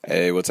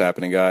Hey, what's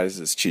happening,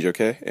 guys? It's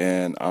Chijoke,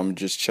 and I'm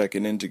just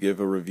checking in to give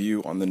a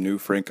review on the new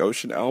Frank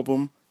Ocean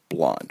album,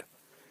 Blonde.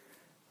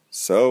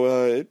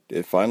 So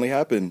it finally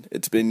happened.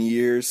 It's been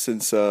years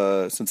since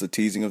the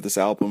teasing of this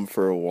album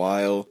for a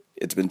while.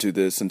 It's been to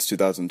this since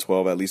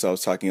 2012. At least I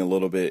was talking a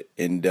little bit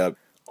in depth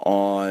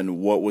on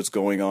what was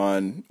going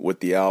on with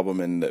the album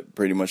and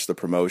pretty much the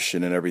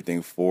promotion and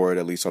everything for it.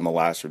 At least on the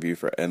last review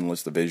for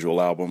Endless, the visual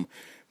album,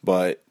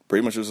 but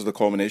pretty much this is the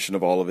culmination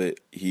of all of it.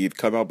 He'd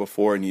come out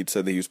before and he'd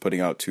said that he was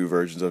putting out two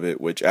versions of it,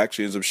 which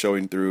actually ends up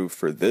showing through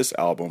for this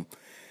album.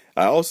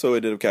 I also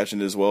ended up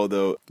catching it as well,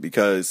 though,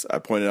 because I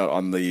pointed out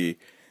on the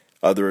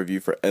other review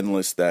for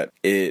Endless that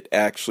it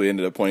actually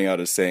ended up pointing out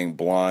as saying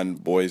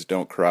Blonde Boys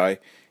Don't Cry.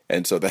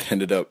 And so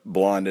that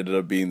Blonde ended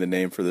up being the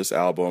name for this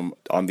album.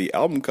 On the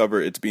album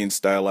cover, it's being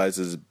stylized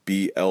as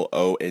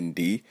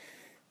BLOND,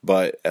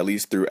 but at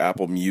least through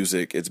Apple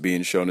Music, it's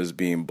being shown as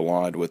being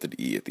Blonde with an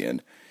E at the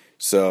end.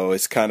 So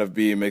it's kind of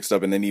being mixed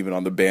up, and then even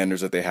on the banners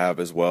that they have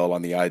as well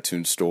on the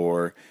iTunes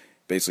store,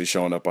 basically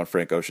showing up on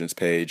Frank Ocean's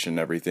page and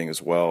everything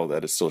as well,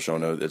 that it's still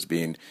shown as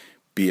being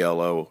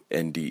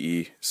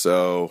BLONDE.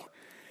 So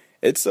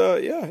it's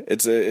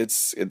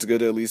it's good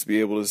to at least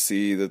be able to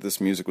see that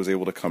this music was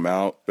able to come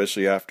out,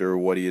 especially after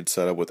what he had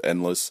set up with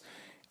Endless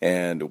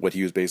and what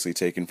he was basically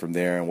taking from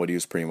there and what he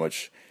was pretty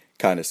much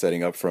kind of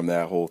setting up from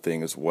that whole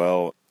thing as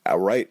well.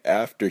 Right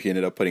after he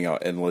ended up putting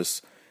out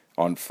Endless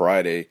on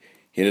Friday,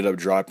 he ended up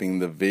dropping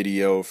the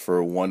video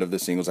for one of the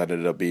singles that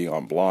ended up being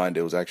on Blonde.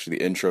 It was actually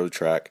the intro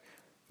track,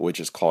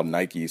 which is called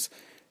Nikes.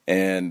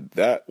 And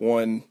that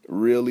one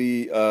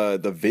really,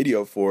 the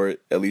video for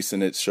it, at least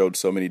in it, showed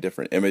so many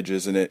different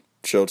images in it,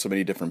 showed so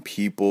many different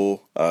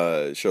people,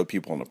 showed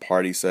people in a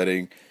party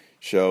setting,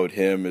 showed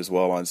him as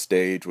well on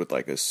stage with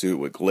like a suit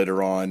with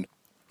glitter on,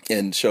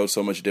 and showed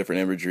so much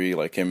different imagery,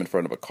 like him in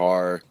front of a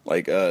car,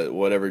 like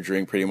whatever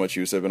drink pretty much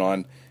he was sipping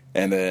on.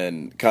 And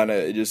then kind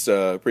of just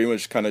pretty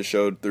much kind of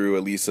showed through,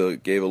 at least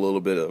gave a little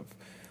bit of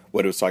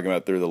what it was talking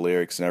about through the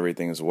lyrics and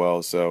everything as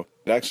well. So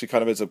it actually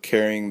kind of ends up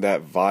carrying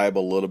that vibe a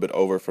little bit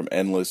over from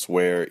Endless,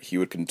 where he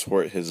would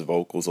contort his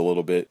vocals a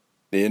little bit.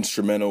 The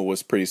instrumental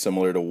was pretty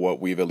similar to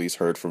what we've at least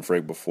heard from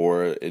Frank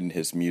before in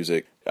his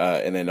music.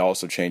 And then it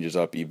also changes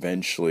up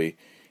eventually,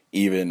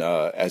 even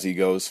as he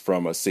goes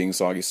from a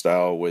sing-songy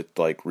style with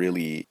like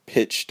really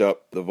pitched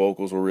up. The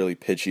vocals were really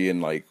pitchy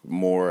and like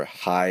more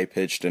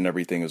high-pitched and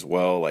everything as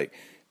well, like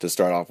to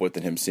start off with,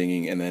 and him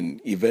singing, and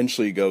then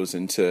eventually goes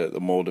into the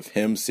mold of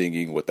him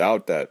singing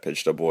without that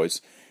pitched up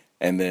voice,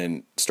 and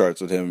then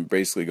starts with him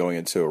basically going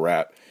into a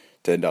rap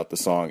to end out the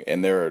song.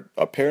 And there are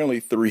apparently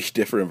 3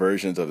 different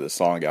versions of this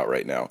song out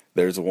right now.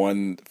 There's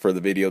one for the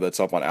video that's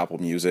up on Apple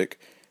Music.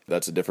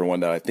 That's a different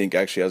one that I think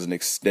actually has an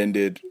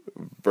extended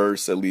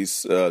verse, at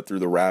least through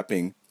the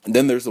rapping. And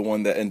then there's the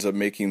one that ends up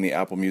making the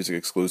Apple Music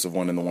exclusive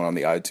one, and the one on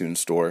the iTunes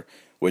store,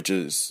 which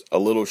is a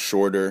little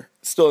shorter.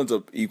 Still ends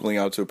up equaling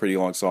out to a pretty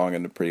long song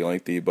and pretty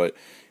lengthy, but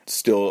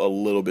still a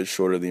little bit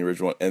shorter than the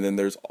original one. And then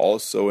there's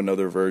also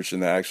another version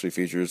that actually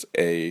features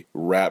a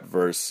rap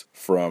verse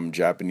from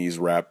Japanese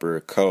rapper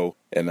Ko,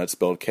 and that's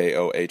spelled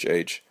Kohh.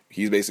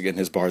 He's basically getting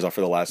his bars off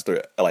for the last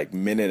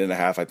minute and a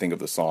half, I think, of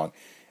the song.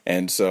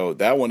 And so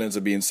that one ends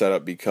up being set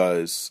up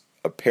because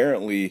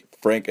apparently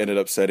Frank ended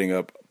up setting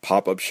up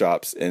pop-up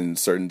shops in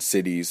certain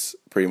cities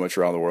pretty much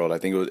around the world. I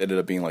think it ended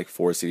up being like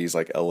 4 cities,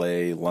 like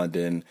LA,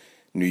 London,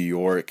 New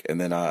York, and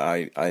then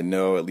I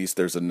know at least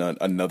there's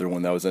another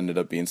one that was ended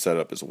up being set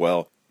up as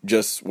well,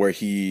 just where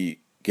he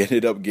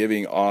ended up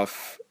giving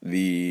off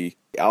the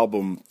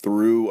album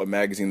through a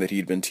magazine that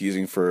he'd been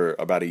teasing for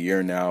about a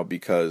year now,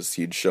 because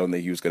he'd shown that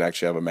he was going to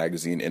actually have a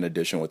magazine in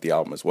addition with the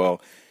album as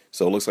well.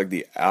 So it looks like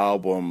the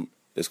album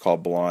is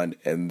called Blonde,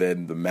 and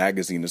then the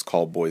magazine is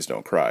called Boys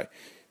Don't Cry.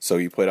 So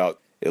he put out,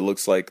 it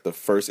looks like the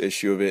first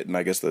issue of it, and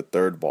I guess the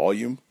 3rd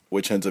volume,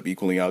 which ends up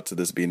equaling out to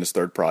this being his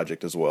 3rd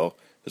project as well,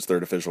 his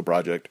 3rd official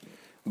project.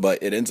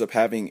 But it ends up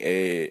having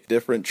a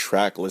different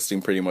track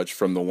listing pretty much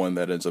from the one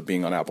that ends up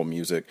being on Apple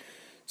Music.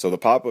 So the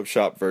pop-up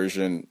shop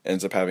version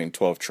ends up having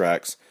 12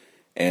 tracks,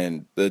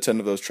 and the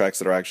 10 of those tracks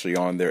that are actually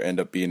on there end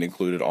up being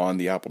included on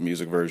the Apple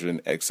Music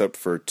version, except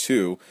for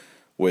 2,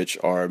 which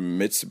are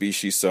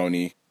Mitsubishi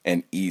Sony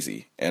and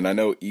Easy. And I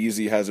know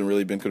Easy hasn't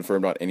really been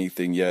confirmed on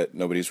anything yet.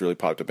 Nobody's really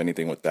popped up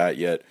anything with that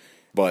yet.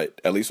 But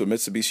at least with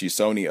Mitsubishi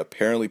Sony,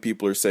 apparently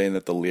people are saying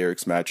that the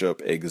lyrics match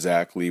up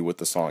exactly with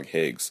the song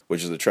Higgs,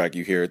 which is the track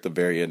you hear at the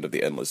very end of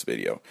the Endless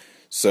video.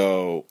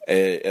 So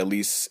at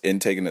least in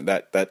taking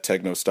that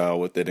techno style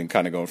with it and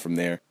kind of going from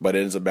there, but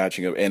it ends up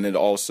matching up, and it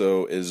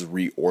also is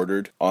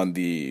reordered on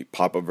the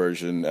pop-up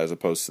version as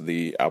opposed to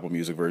the Apple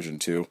Music version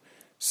too.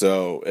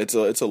 So it's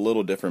a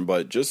little different,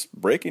 but just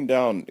breaking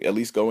down, at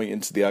least going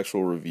into the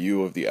actual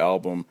review of the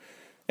album,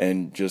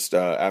 and just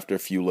after a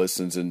few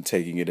listens and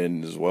taking it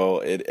in as well,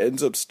 it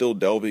ends up still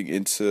delving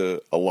into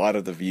a lot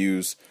of the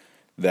views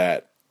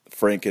that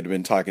Frank had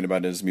been talking about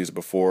in his music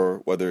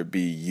before, whether it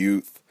be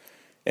youth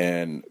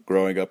and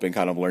growing up and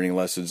kind of learning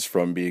lessons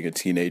from being a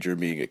teenager,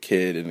 being a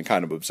kid, and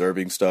kind of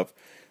observing stuff,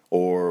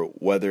 or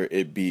whether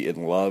it be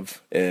in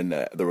love and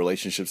the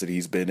relationships that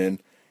he's been in,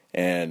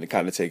 and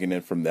kind of taking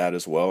it from that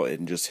as well,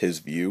 and just his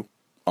view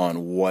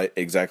on what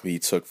exactly he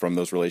took from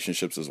those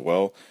relationships as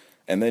well.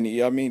 And then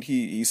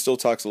he still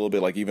talks a little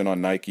bit, like even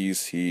on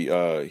Nikes,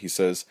 he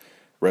says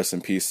rest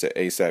in peace to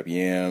ASAP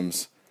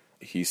Yams.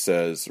 He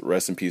says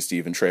rest in peace to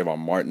even Trayvon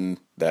Martin,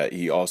 that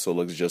he also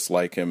looks just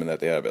like him and that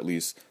they have at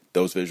least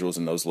those visuals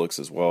and those looks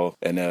as well.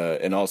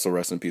 And also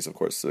rest in peace, of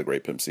course, to the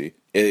great Pimp C.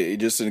 It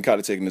just kind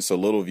of taking this a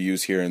little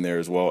views here and there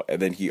as well.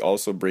 And then he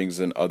also brings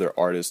in other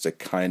artists to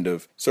kind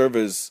of serve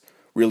as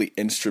really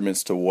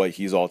instruments to what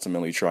he's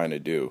ultimately trying to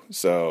do.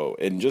 So,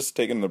 and just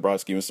taking the broad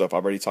scheme of stuff,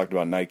 I've already talked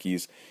about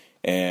Nikes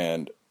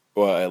and,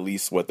 well, at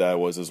least what that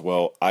was as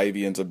well.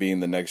 Ivy ends up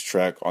being the next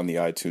track on the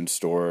iTunes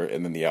store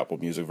and then the Apple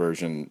Music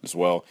version as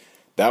well.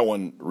 That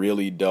one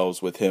really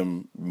delves with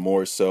him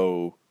more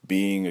so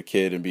being a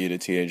kid and being a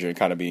teenager and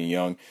kind of being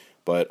young,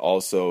 but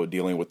also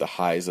dealing with the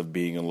highs of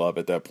being in love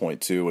at that point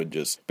too, and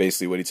just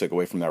basically what he took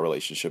away from that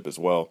relationship as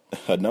well.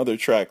 Another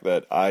track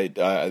that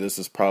this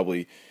is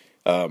probably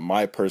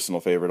my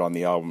personal favorite on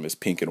the album is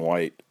Pink and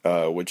White,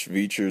 which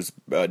features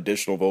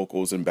additional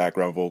vocals and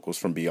background vocals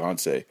from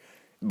Beyonce.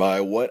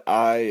 By what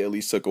I at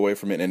least took away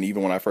from it, and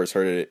even when I first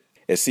heard it,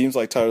 it seems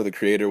like Tyler, the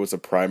Creator, was a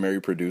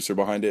primary producer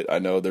behind it. I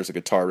know there's a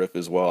guitar riff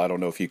as well. I don't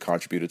know if he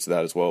contributed to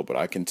that as well, but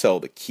I can tell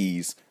the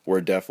keys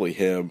were definitely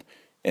him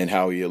and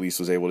how he at least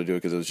was able to do it,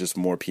 because it was just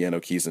more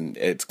piano keys, and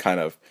it's kind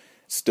of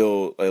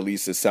still, at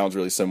least it sounds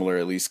really similar,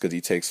 at least because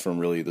he takes from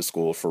really the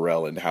school of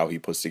Pharrell and how he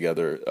puts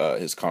together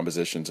his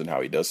compositions and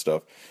how he does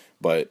stuff.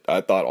 But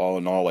I thought all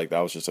in all, like,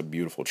 that was just a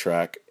beautiful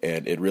track,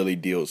 and it really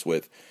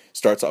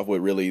starts off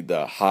with really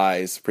the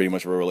highs pretty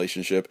much of a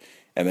relationship,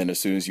 and then as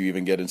soon as you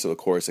even get into the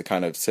chorus, it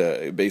kind of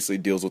it basically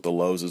deals with the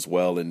lows as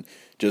well, and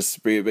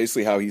just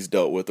basically how he's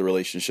dealt with the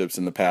relationships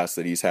in the past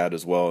that he's had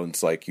as well. And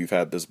it's like you've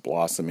had this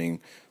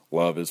blossoming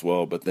love as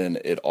well, but then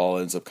it all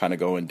ends up kind of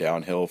going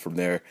downhill from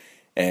there,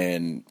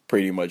 and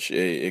pretty much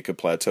it could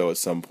plateau at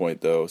some point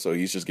though. So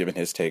he's just giving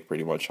his take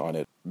pretty much on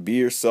it. Be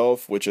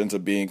Yourself, which ends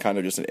up being kind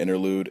of just an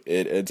interlude,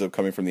 it ends up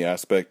coming from the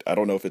aspect, I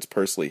don't know if it's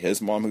personally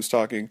his mom who's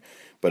talking,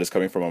 but it's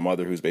coming from a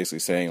mother who's basically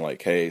saying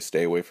like, hey,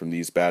 stay away from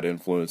these bad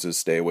influences,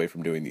 stay away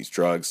from doing these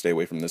drugs, stay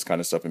away from this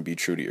kind of stuff, and be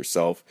true to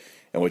yourself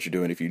and what you're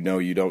doing. If you know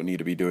you don't need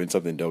to be doing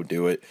something, don't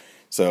do it.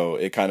 So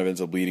it kind of ends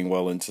up leading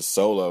well into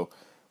Solo,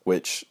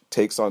 which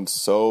takes on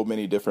so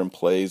many different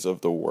plays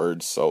of the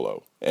word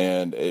solo.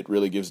 And it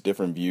really gives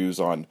different views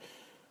on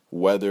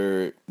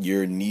whether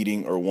you're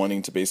needing or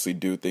wanting to basically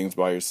do things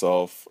by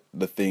yourself,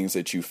 the things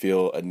that you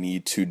feel a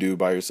need to do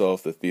by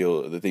yourself, the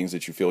things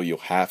that you feel you'll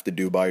have to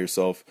do by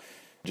yourself.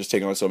 Just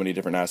taking on so many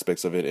different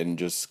aspects of it and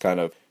just kind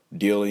of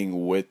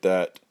dealing with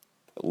that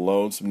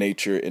lonesome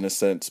nature in a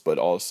sense, but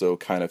also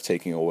kind of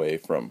taking away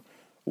from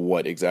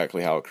what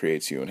exactly how it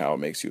creates you and how it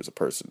makes you as a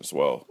person as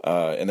well.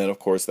 And then of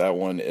course that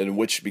one, in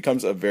which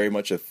becomes a very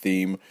much a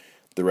theme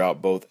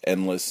throughout both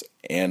Endless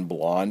and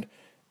Blonde,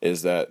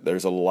 is that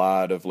there's a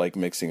lot of like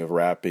mixing of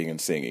rapping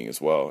and singing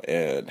as well,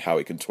 and how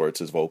he contorts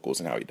his vocals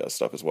and how he does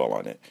stuff as well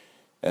on it.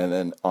 And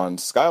then on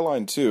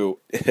Skyline 2,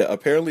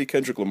 apparently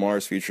Kendrick Lamar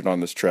is featured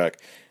on this track.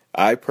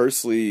 I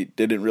personally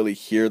didn't really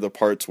hear the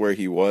parts where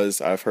he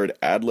was. I've heard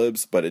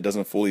ad-libs, but it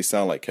doesn't fully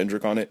sound like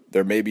Kendrick on it.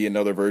 There may be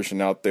another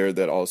version out there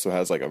that also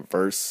has like a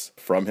verse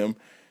from him.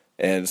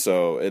 And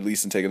so at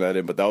least in taking that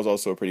in, but that was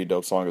also a pretty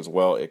dope song as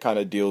well. It kind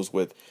of deals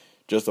with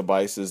just the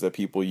vices that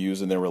people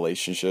use in their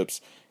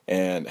relationships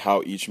and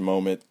how each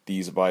moment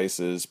these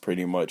vices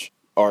pretty much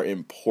are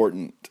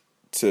important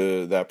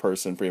to that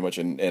person pretty much,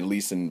 and at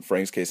least in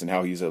Frank's case, and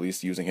how he's at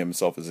least using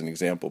himself as an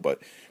example, but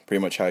pretty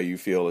much how you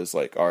feel is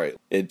like, all right,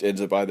 it ends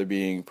up either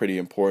being pretty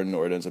important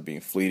or it ends up being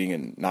fleeting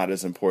and not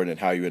as important, and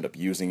how you end up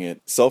using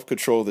it.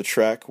 Self-Control, the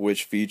track,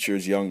 which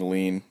features Young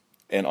Lean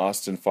and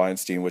Austin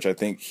Feinstein, which I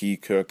think he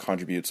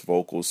contributes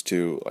vocals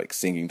to, like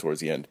singing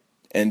towards the end,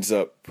 ends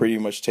up pretty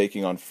much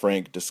taking on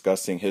Frank,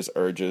 discussing his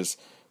urges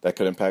that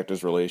could impact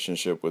his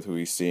relationship with who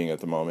he's seeing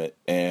at the moment,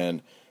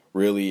 and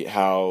really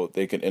how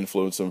they can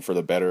influence them for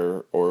the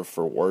better or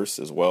for worse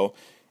as well,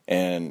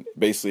 and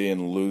basically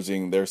in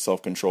losing their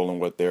self-control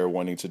and what they're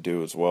wanting to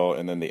do as well.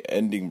 And then the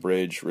ending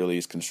bridge really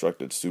is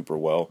constructed super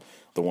well.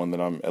 The one that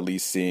I'm at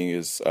least seeing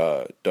is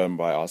done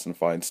by Austin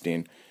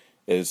Feinstein,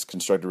 is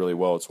constructed really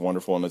well. It's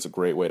wonderful, and it's a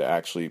great way to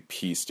actually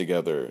piece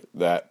together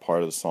that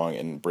part of the song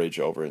and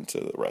bridge over into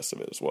the rest of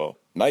it as well.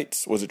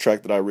 Nights was a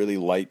track that I really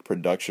liked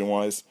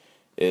production-wise.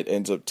 It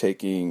ends up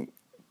taking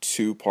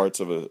two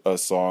parts of a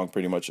song,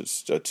 pretty much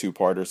it's a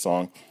two-parter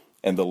song,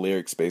 and the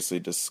lyrics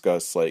basically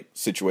discuss like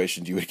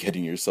situations you would get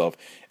in yourself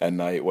at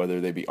night, whether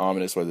they be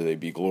ominous, whether they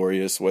be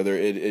glorious, whether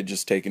it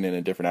just taken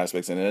in different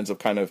aspects, and it ends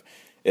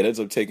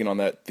up taking on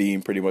that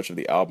theme pretty much of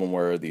the album,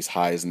 where these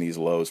highs and these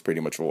lows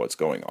pretty much are what's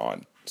going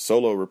on.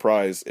 Solo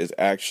Reprise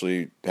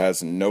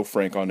has no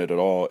Frank on it at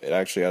all. It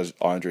actually has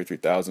Andre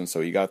 3000, so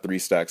you got 3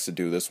 stacks to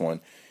do this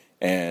one,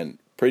 and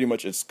pretty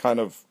much it's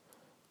kind of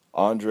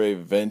Andre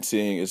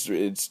venting.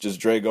 It's just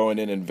Dre going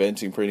in and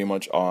venting pretty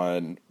much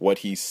on what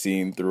he's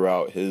seen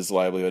throughout his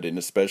livelihood, and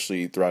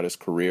especially throughout his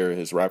career,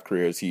 his rap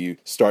career, as he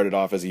started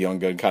off as a young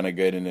gun kind of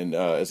getting, and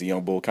as a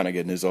young bull kind of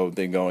getting his own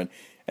thing going,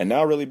 and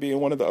now really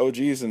being one of the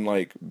OGs and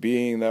like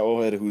being that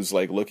old head who's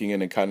like looking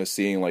in and kind of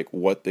seeing like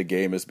what the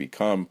game has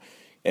become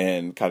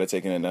and kind of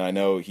taking it. And I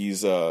know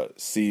he's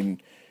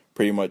seen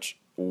pretty much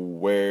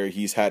where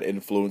he's had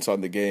influence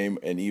on the game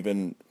and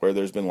even where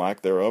there's been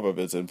lack thereof of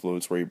his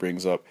influence, where he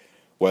brings up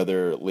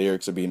whether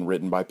lyrics are being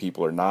written by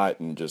people or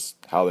not and just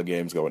how the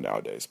game's going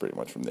nowadays, pretty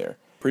much from there.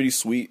 Pretty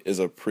Sweet is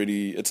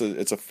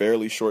it's a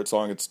fairly short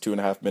song. It's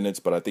 2.5 minutes,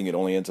 but I think it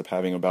only ends up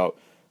having about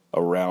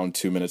around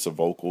 2 minutes of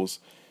vocals.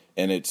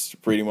 And it's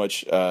pretty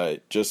much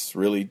just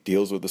really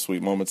deals with the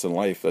sweet moments in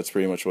life. That's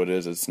pretty much what it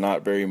is. It's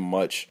not very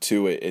much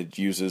to it. It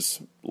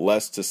uses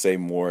less to say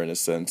more in a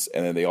sense.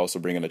 And then they also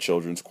bring in a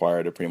children's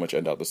choir to pretty much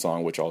end out the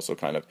song, which also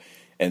kind of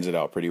ends it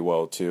out pretty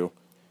well too.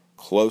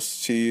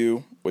 Close to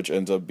You, which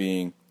ends up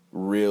being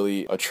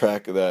really a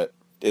track that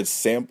it's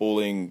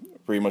sampling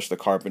pretty much the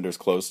Carpenters'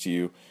 Close to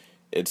You.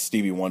 It's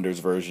Stevie Wonder's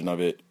version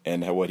of it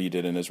and what he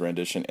did in his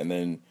rendition. And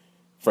then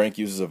Frank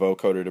uses a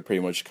vocoder to pretty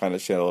much kind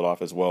of channel it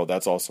off as well.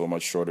 That's also a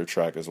much shorter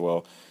track as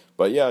well.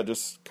 But yeah,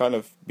 just kind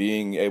of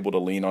being able to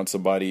lean on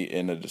somebody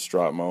in a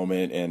distraught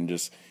moment and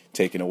just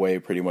taking away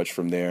pretty much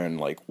from there and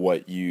like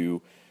what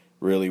you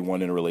really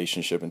want in a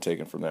relationship and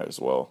taking from there as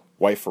well.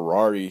 White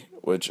Ferrari,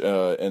 which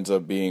ends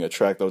up being a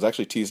track that was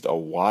actually teased a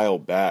while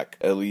back,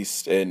 at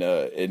least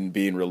in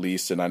being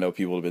released. And I know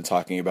people have been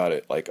talking about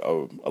it like a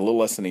little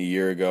less than a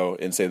year ago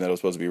and saying that it was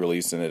supposed to be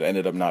released, and it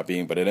ended up not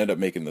being, but it ended up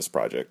making this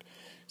project.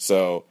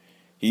 So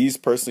he's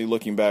personally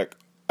looking back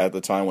at the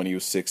time when he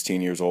was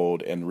 16 years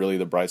old and really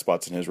the bright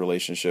spots in his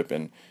relationship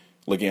and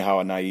looking at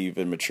how naive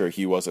and mature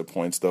he was at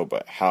points though,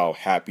 but how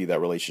happy that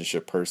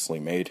relationship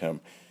personally made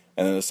him.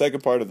 And then the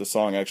second part of the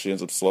song actually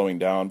ends up slowing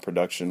down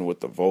production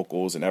with the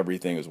vocals and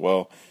everything as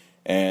well.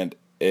 And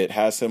it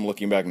has him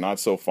looking back not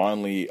so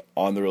fondly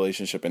on the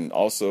relationship and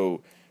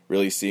also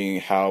really seeing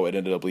how it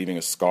ended up leaving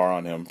a scar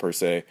on him per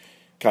se.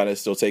 Kind of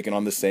still taking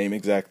on the same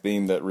exact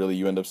theme that really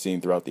you end up seeing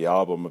throughout the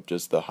album of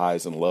just the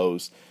highs and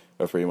lows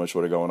of pretty much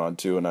what are going on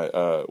too. And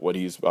what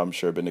he's, I'm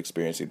sure, been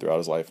experiencing throughout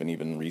his life and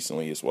even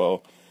recently as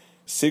well.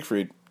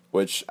 Siegfried,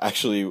 which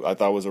actually I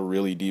thought was a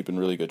really deep and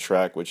really good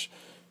track, which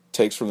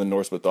takes from the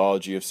Norse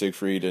mythology of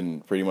Siegfried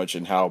and pretty much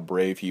in how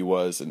brave he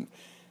was and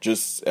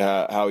just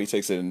how he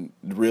takes it and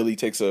really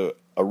takes a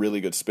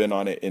really good spin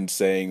on it in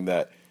saying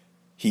that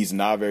he's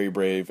not very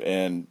brave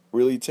and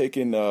really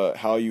taking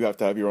how you have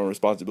to have your own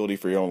responsibility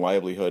for your own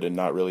livelihood and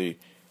not really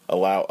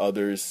allow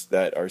others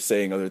that are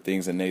saying other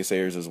things and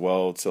naysayers as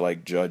well to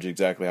like judge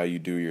exactly how you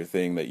do your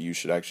thing, that you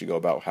should actually go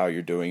about how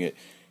you're doing it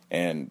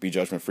and be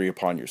judgment free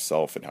upon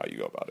yourself and how you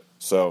go about it.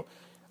 So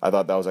I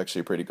thought that was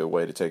actually a pretty good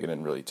way to take it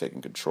and really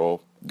taking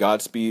control.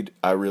 Godspeed,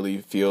 I really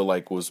feel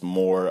like was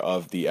more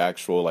of the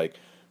actual like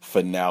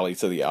finale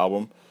to the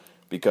album,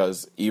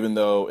 because even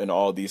though in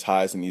all these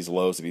highs and these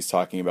lows that he's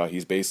talking about,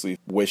 he's basically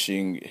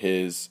wishing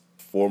his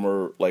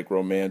former like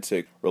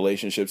romantic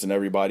relationships and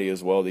everybody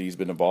as well that he's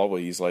been involved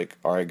with. He's like,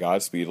 all right,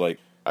 Godspeed, like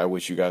I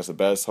wish you guys the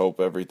best, hope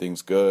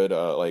everything's good,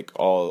 like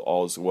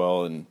all is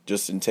well, and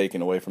just in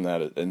taking away from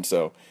that. And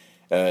so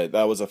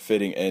that was a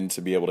fitting end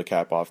to be able to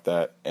cap off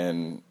that.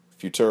 And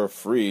Futura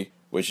Free,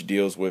 which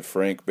deals with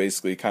Frank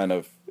basically kind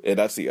of, and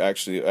that's the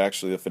actually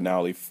the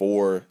finale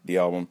for the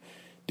album,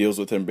 deals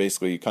with him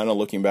basically kind of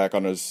looking back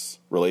on his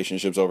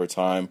relationships over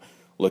time,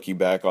 looking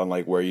back on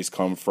like where he's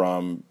come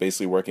from,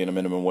 basically working a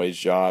minimum wage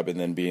job and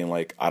then being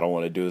like, I don't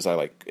want to do this. I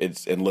like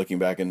it's, and looking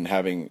back and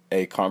having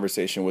a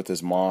conversation with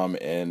his mom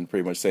and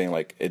pretty much saying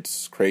like,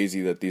 it's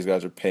crazy that these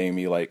guys are paying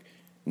me like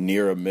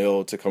near $1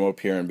 million to come up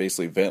here and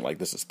basically vent, like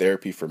this is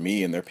therapy for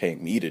me and they're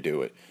paying me to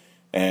do it.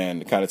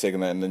 And kind of taking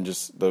that, and then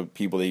just the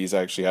people that he's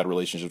actually had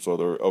relationships with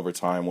over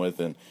time with,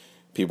 and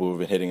people who've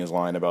been hitting his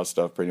line about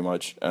stuff pretty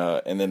much.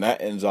 And then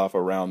that ends off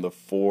around the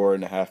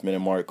 4.5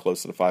 minute mark,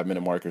 close to the 5 minute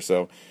mark or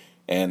so.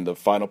 And the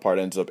final part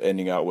ends up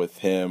ending out with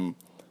him,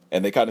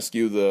 and they kind of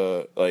skew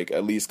the, like,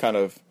 at least kind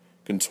of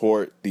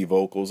contort the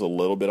vocals a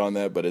little bit on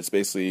that, but it's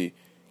basically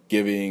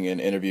giving an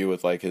interview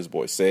with like his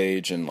boy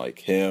Sage and like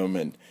him,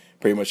 and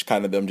pretty much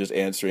kind of them just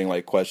answering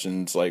like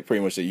questions like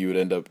pretty much that you would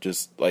end up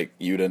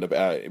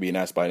being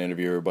asked by an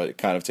interviewer, but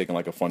kind of taking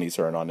like a funny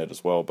turn on it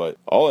as well. But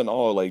all in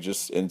all, like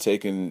just in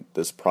taking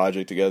this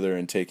project together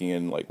and taking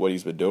in like what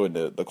he's been doing,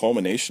 the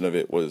culmination of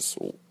it was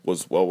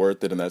well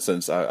worth it in that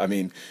sense. I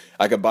mean,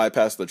 I could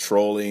bypass the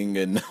trolling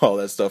and all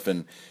that stuff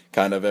and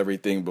kind of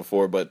everything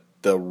before, but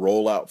the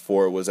rollout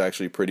for it was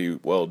actually pretty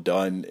well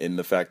done in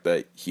the fact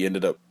that he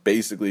ended up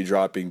basically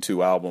dropping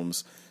two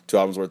albums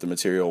worth of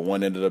material.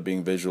 One ended up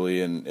being visually,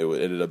 and it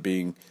ended up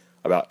being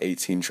about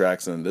 18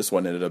 tracks, and this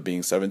one ended up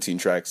being 17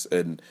 tracks,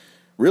 and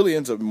really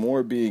ends up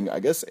more being, I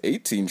guess,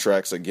 18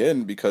 tracks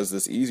again, because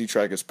this Easy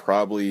track is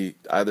probably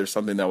either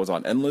something that was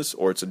on Endless,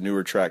 or it's a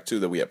newer track too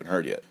that we haven't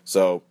heard yet.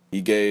 So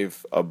he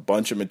gave a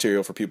bunch of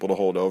material for people to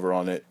hold over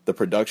on it. The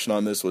production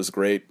on this was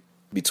great.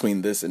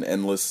 Between this and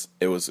Endless,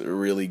 it was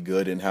really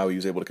good in how he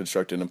was able to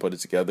construct it and put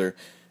it together.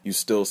 You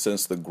still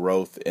sense the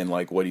growth in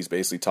like what he's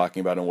basically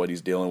talking about and what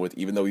he's dealing with,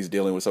 even though he's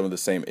dealing with some of the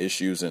same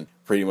issues and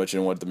pretty much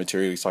in what the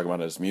material he's talking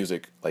about in his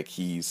music, like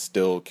he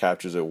still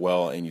captures it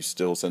well, and you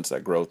still sense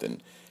that growth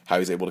and how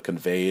he's able to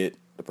convey it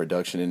the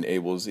production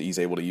he's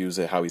able to use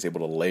it, how he's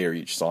able to layer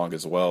each song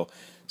as well.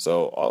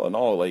 So all in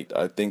all, like,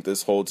 I think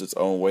this holds its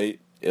own weight.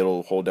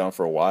 It'll hold down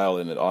for a while,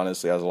 and it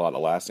honestly has a lot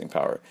of lasting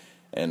power.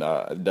 And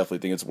I definitely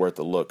think it's worth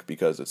a look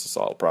because it's a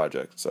solid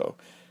project. So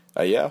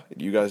yeah,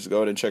 you guys go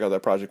ahead and check out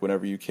that project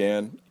whenever you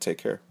can. Take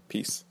care.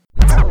 Peace.